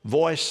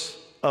voice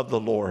of the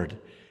Lord.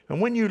 And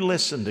when you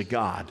listen to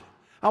God,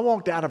 I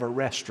walked out of a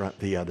restaurant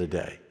the other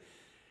day.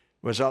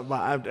 It was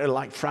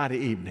like Friday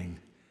evening.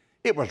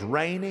 It was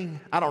raining.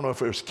 I don't know if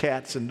it was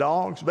cats and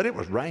dogs, but it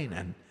was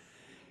raining.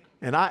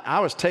 And I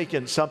was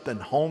taking something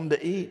home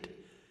to eat,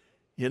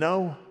 you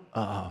know.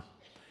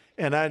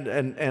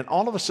 And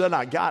all of a sudden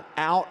I got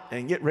out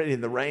and get ready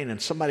in the rain,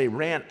 and somebody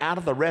ran out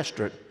of the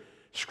restaurant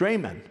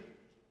screaming,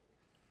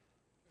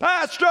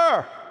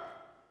 Pastor,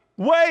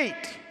 wait.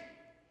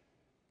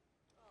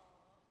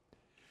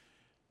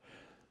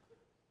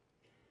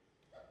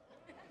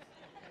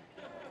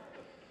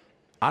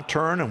 I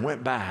turned and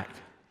went back.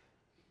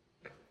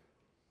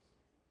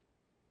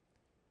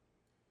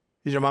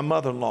 He said, my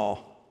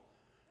mother-in-law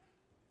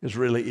is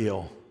really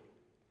ill.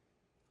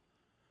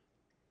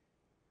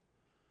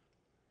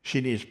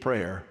 She needs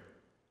prayer.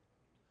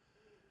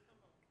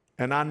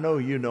 And I know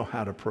you know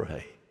how to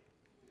pray.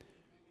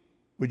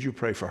 would you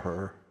pray for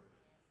her?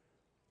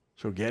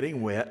 So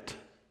getting wet,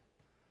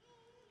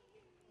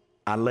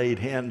 I laid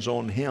hands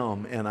on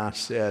him and I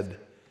said,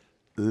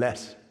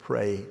 let's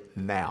pray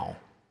now.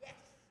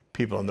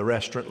 People in the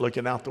restaurant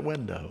looking out the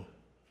window.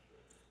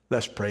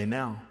 Let's pray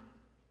now.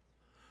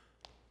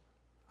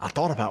 I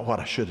thought about what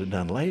I should have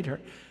done later.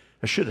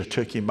 I should have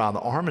took him by the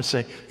arm and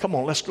said, come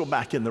on, let's go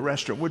back in the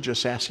restaurant. We'll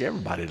just ask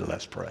everybody to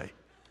let's pray.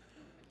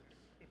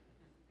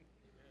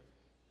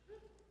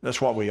 That's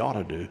what we ought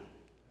to do.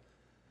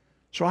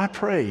 So I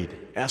prayed,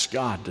 asked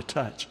God to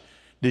touch.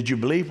 Did you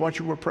believe what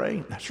you were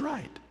praying? That's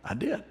right, I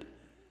did.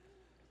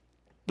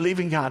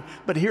 Believing God.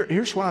 But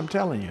here's what I'm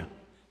telling you.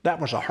 That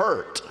was a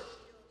hurt.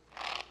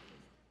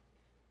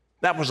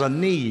 That was a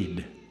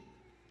need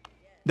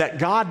that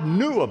God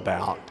knew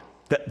about,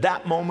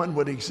 that moment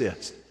would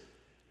exist.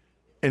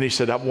 And he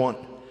said, I want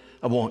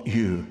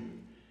you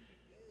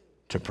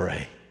to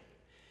pray.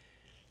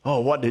 Oh,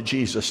 what did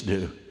Jesus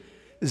do?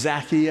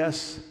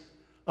 Zacchaeus,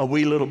 a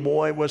wee little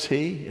boy was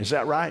he. Is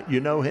that right? You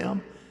know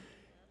him?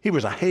 He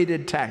was a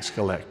hated tax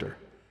collector.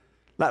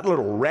 That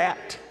little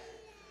rat,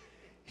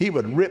 he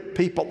would rip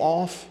people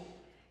off.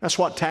 That's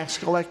what tax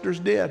collectors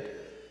did.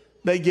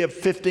 They give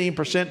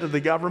 15% to the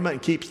government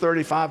and keep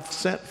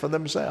 35% for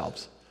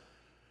themselves.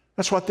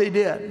 That's what they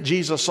did.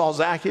 Jesus saw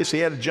Zacchaeus. He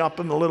had to jump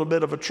in a little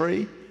bit of a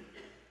tree.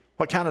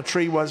 What kind of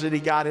tree was it he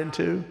got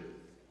into?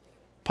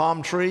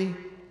 Palm tree?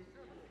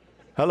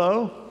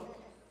 Hello?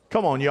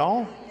 Come on,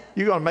 y'all.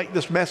 You're going to make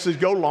this message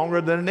go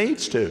longer than it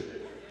needs to.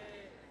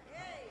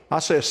 I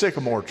say a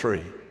sycamore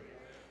tree.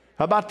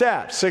 How about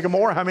that?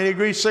 Sycamore? How many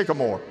agree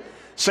sycamore?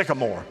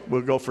 Sycamore.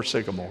 We'll go for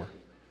sycamore.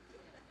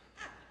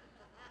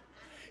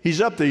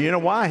 He's up there. You know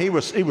why? He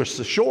was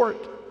so short.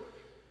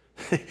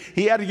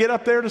 He had to get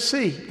up there to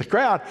see the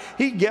crowd.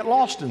 He'd get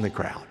lost in the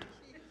crowd.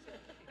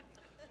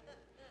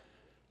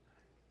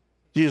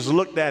 Jesus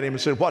looked at him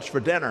and said, what's for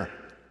dinner?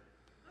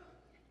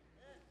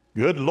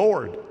 Good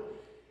Lord.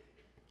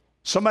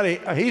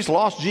 Jesus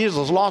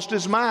lost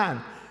his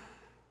mind.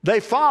 They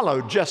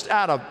followed just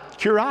out of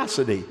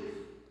curiosity.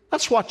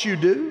 That's what you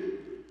do.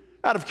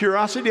 Out of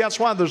curiosity. That's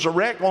why there's a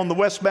wreck on the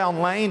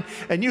westbound lane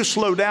and you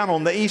slow down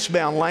on the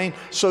eastbound lane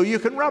so you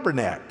can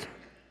rubberneck.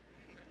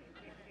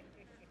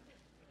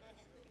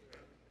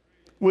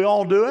 We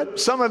all do it.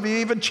 Some of you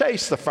even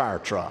chase the fire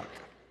truck.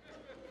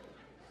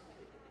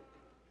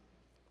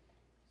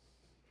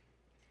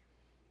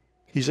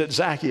 He's at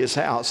Zacchaeus'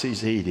 house.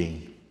 He's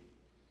eating.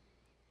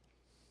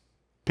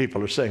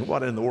 People are saying,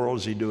 what in the world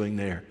is he doing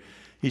there?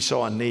 He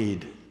saw a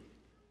need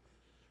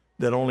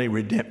that only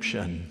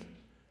redemption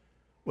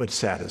would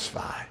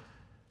satisfy.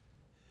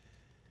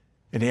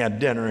 And he had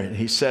dinner and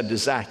he said to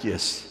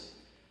Zacchaeus,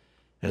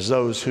 as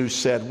those who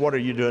said, what are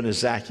you doing at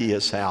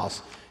Zacchaeus'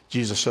 house?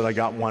 Jesus said, I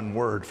got one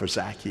word for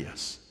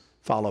Zacchaeus.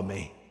 Follow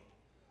me.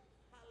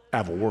 I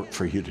have a work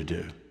for you to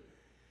do.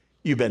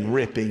 You've been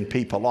ripping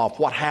people off.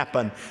 What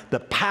happened? The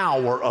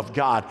power of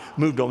God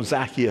moved on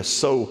Zacchaeus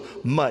so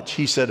much.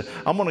 He said,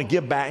 I'm going to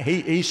give back.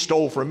 He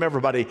stole from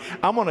everybody.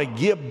 I'm going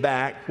to give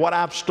back what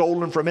I've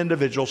stolen from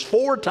individuals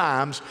 4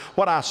 times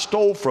what I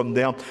stole from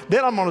them.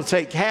 Then I'm going to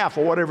take half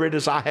of whatever it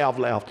is I have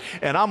left,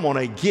 and I'm going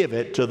to give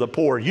it to the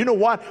poor. You know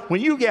what?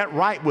 When you get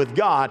right with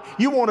God,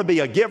 you want to be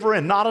a giver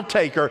and not a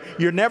taker.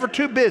 You're never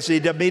too busy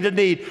to meet a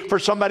need for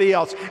somebody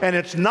else. And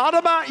it's not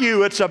about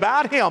you. It's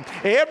about Him.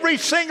 Every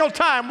single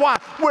time. Why?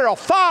 We're a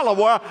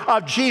follower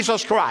of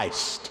Jesus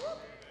Christ.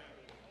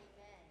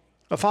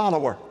 A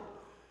follower.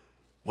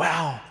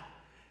 Wow.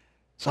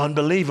 It's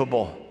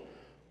unbelievable.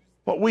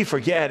 What we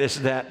forget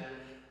is that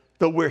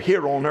though we're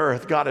here on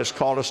earth, God has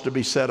called us to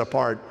be set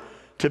apart,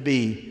 to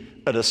be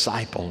a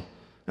disciple.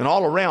 And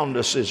all around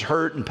us is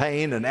hurt and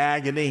pain and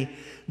agony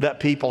that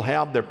people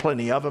have. There are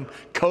plenty of them.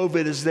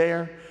 COVID is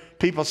there.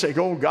 People say,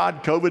 oh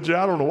God, COVID's there.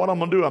 I don't know what I'm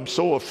going to do. I'm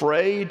so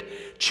afraid.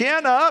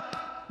 Chin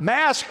up.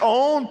 Mask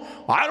on.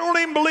 I don't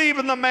even believe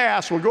in the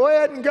mask. Well, go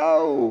ahead and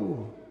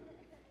go.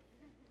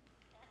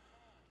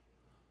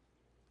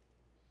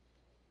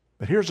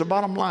 But here's the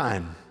bottom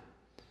line.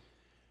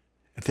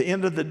 At the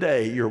end of the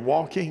day, you're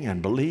walking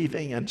and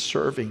believing and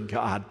serving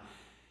God.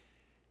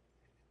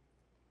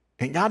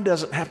 And God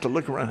doesn't have to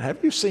look around.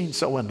 Have you seen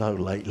so-and-so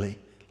lately?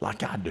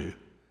 Like I do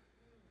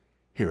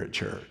here at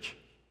church.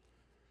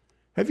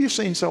 Have you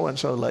seen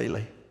so-and-so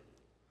lately?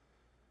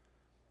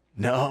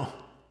 No.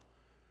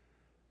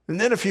 And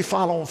then if you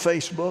follow on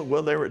Facebook,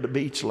 well, they were at the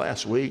beach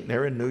last week, and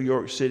they're in New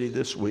York City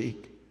this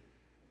week.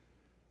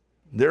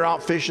 They're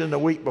out fishing the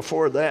week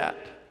before that.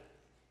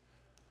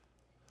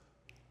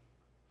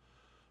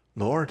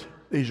 Lord,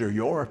 these are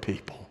your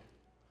people.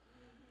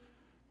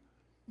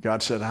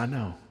 God said, I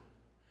know.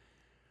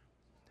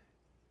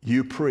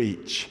 You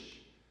preach,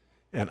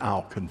 and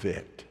I'll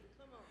convict.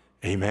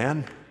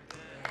 Amen?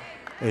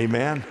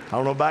 Amen. I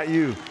don't know about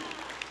you,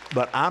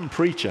 but I'm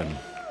preaching.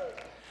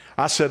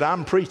 I said,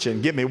 I'm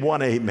preaching. Give me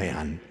one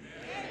amen.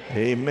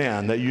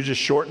 Amen. That you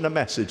just shorten the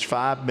message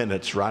 5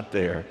 minutes right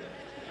there.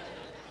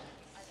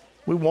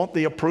 We want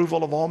the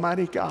approval of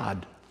Almighty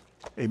God.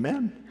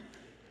 Amen.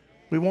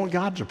 We want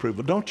God's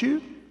approval. Don't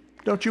you?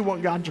 Don't you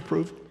want God's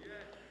approval?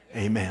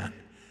 Amen.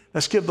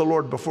 Let's give the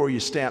Lord, before you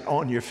stand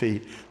on your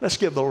feet, let's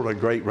give the Lord a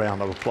great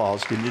round of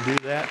applause. Can you do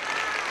that?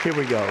 Here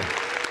we go.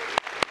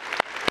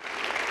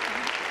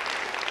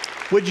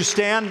 Would you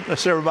stand?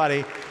 Let's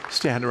everybody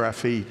stand to our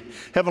feet.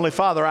 Heavenly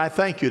Father, I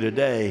thank you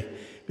today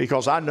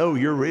because I know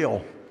you're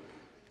real.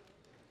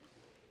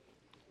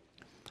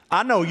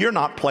 I know you're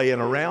not playing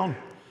around.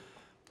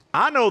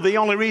 I know the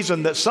only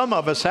reason that some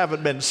of us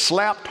haven't been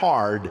slapped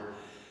hard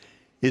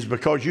is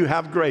because you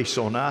have grace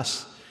on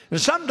us. And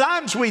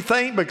sometimes we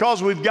think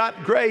because we've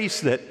got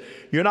grace that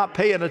you're not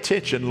paying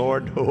attention,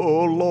 Lord.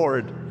 Oh,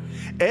 Lord.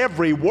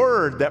 Every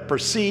word that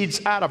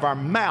proceeds out of our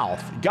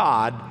mouth,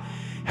 God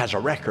has a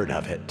record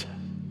of it.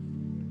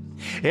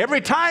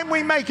 Every time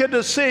we make a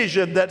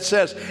decision that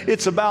says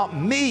it's about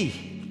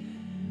me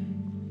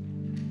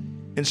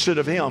instead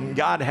of Him,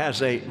 God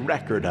has a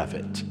record of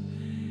it.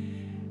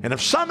 And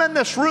if some in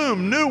this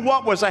room knew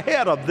what was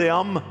ahead of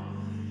them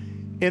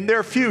in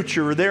their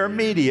future, their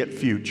immediate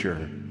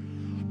future,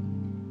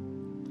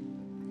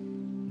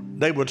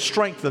 they would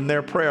strengthen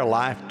their prayer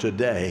life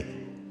today.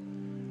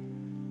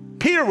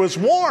 Peter was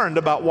warned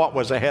about what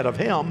was ahead of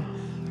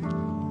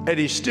him, and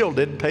he still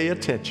didn't pay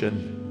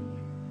attention.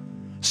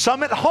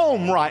 Some at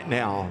home right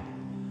now,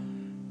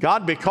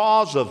 God,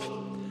 because of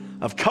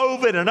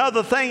COVID and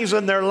other things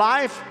in their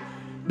life,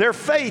 their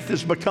faith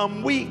has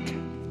become weak.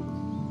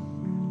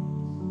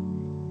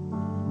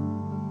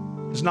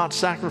 It's not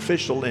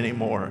sacrificial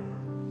anymore.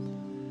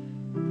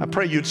 I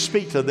pray you'd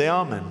speak to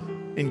them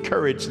and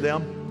encourage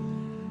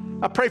them.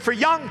 I pray for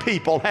young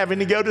people having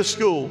to go to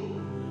school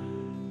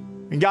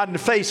and God, to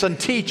face on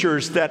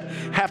teachers that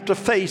have to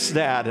face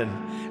that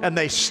and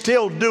they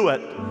still do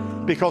it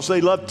because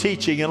they love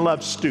teaching and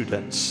love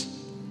students.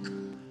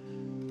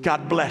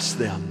 God bless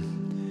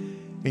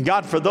them. And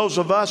God, for those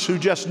of us who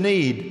just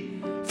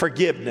need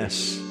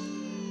forgiveness,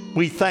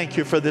 we thank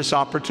you for this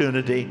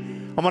opportunity.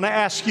 I'm going to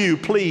ask you,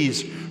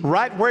 please,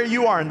 right where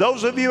you are, and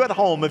those of you at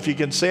home, if you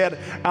can say it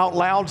out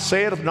loud,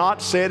 say it. If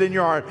not, say it in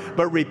your heart.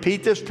 But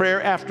repeat this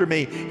prayer after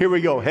me. Here we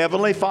go.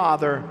 Heavenly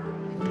Father,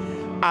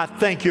 I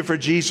thank you for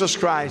Jesus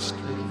Christ.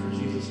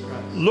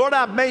 Lord,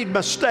 I've made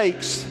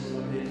mistakes.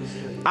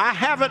 I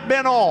haven't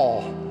been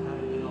all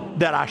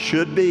that I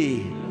should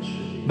be.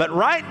 But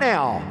right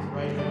now,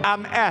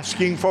 I'm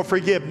asking for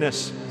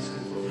forgiveness.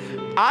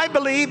 I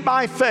believe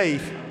by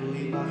faith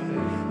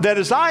that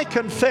as I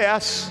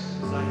confess,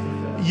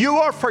 you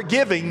are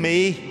forgiving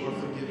me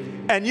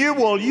and you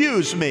will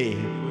use me.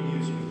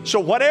 So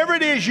whatever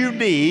it is you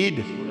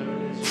need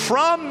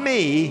from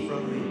me,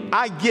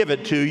 I give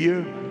it to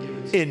you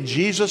in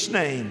Jesus'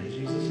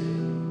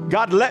 name.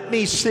 God, let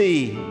me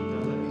see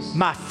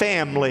my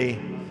family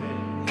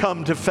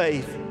come to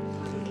faith.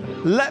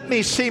 Let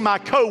me see my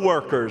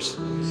coworkers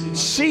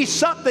see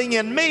something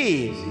in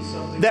me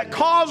that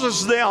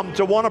causes them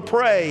to want to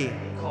pray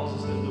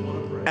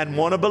and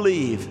want to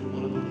believe.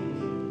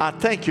 I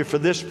thank you for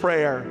this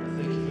prayer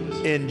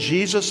in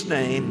Jesus'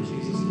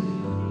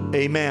 name.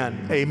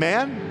 Amen.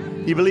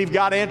 Amen. You believe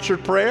God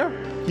answered prayer?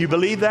 You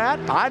believe that?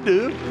 I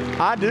do.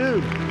 I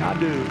do. I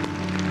do.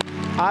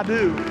 I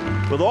do.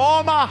 With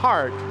all my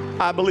heart,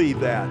 I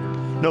believe that.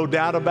 No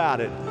doubt about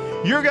it.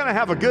 You're going to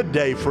have a good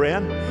day,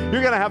 friend.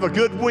 You're going to have a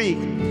good week.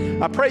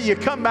 I pray you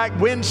come back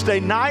Wednesday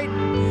night,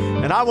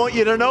 and I want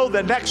you to know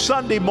that next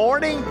Sunday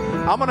morning,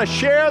 I'm going to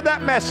share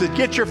that message.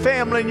 Get your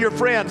family and your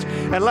friends,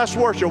 and let's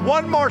worship.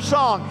 One more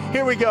song.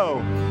 Here we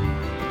go.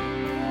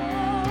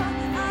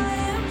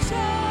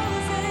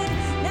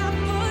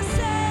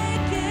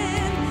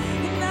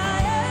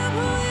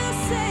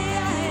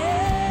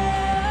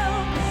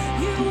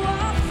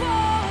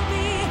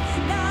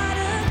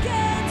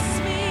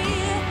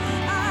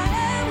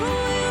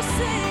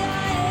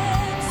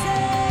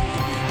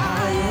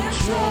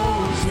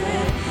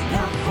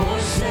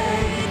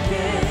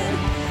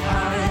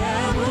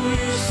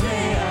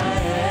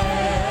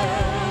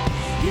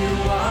 You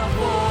are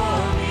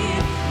for me,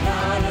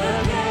 not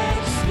against me.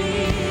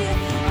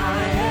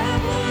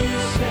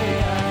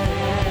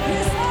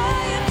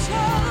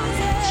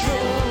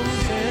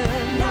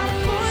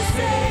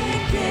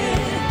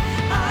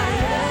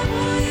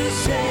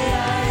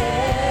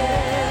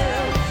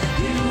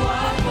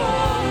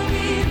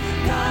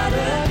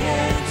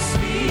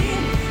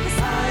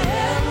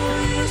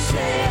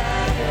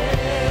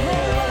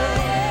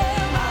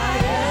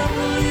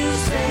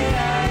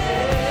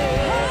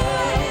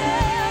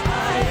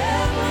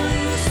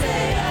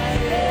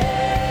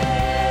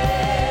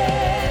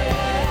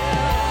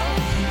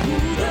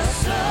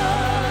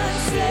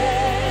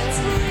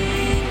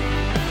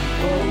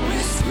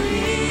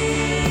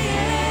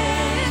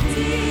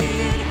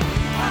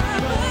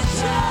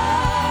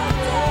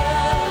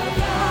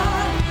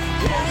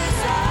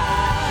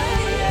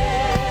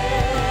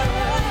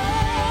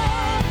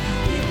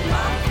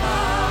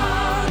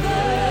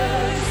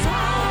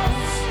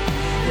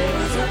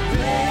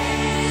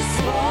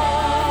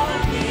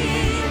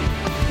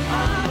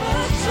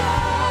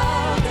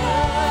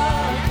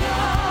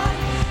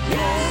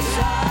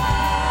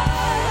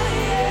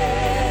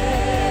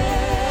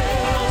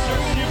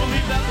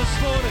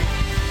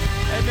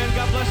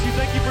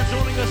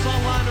 joining us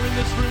online or in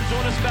this room.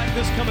 Join us back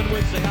this coming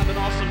Wednesday. Have an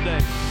awesome day.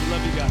 We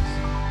love you guys.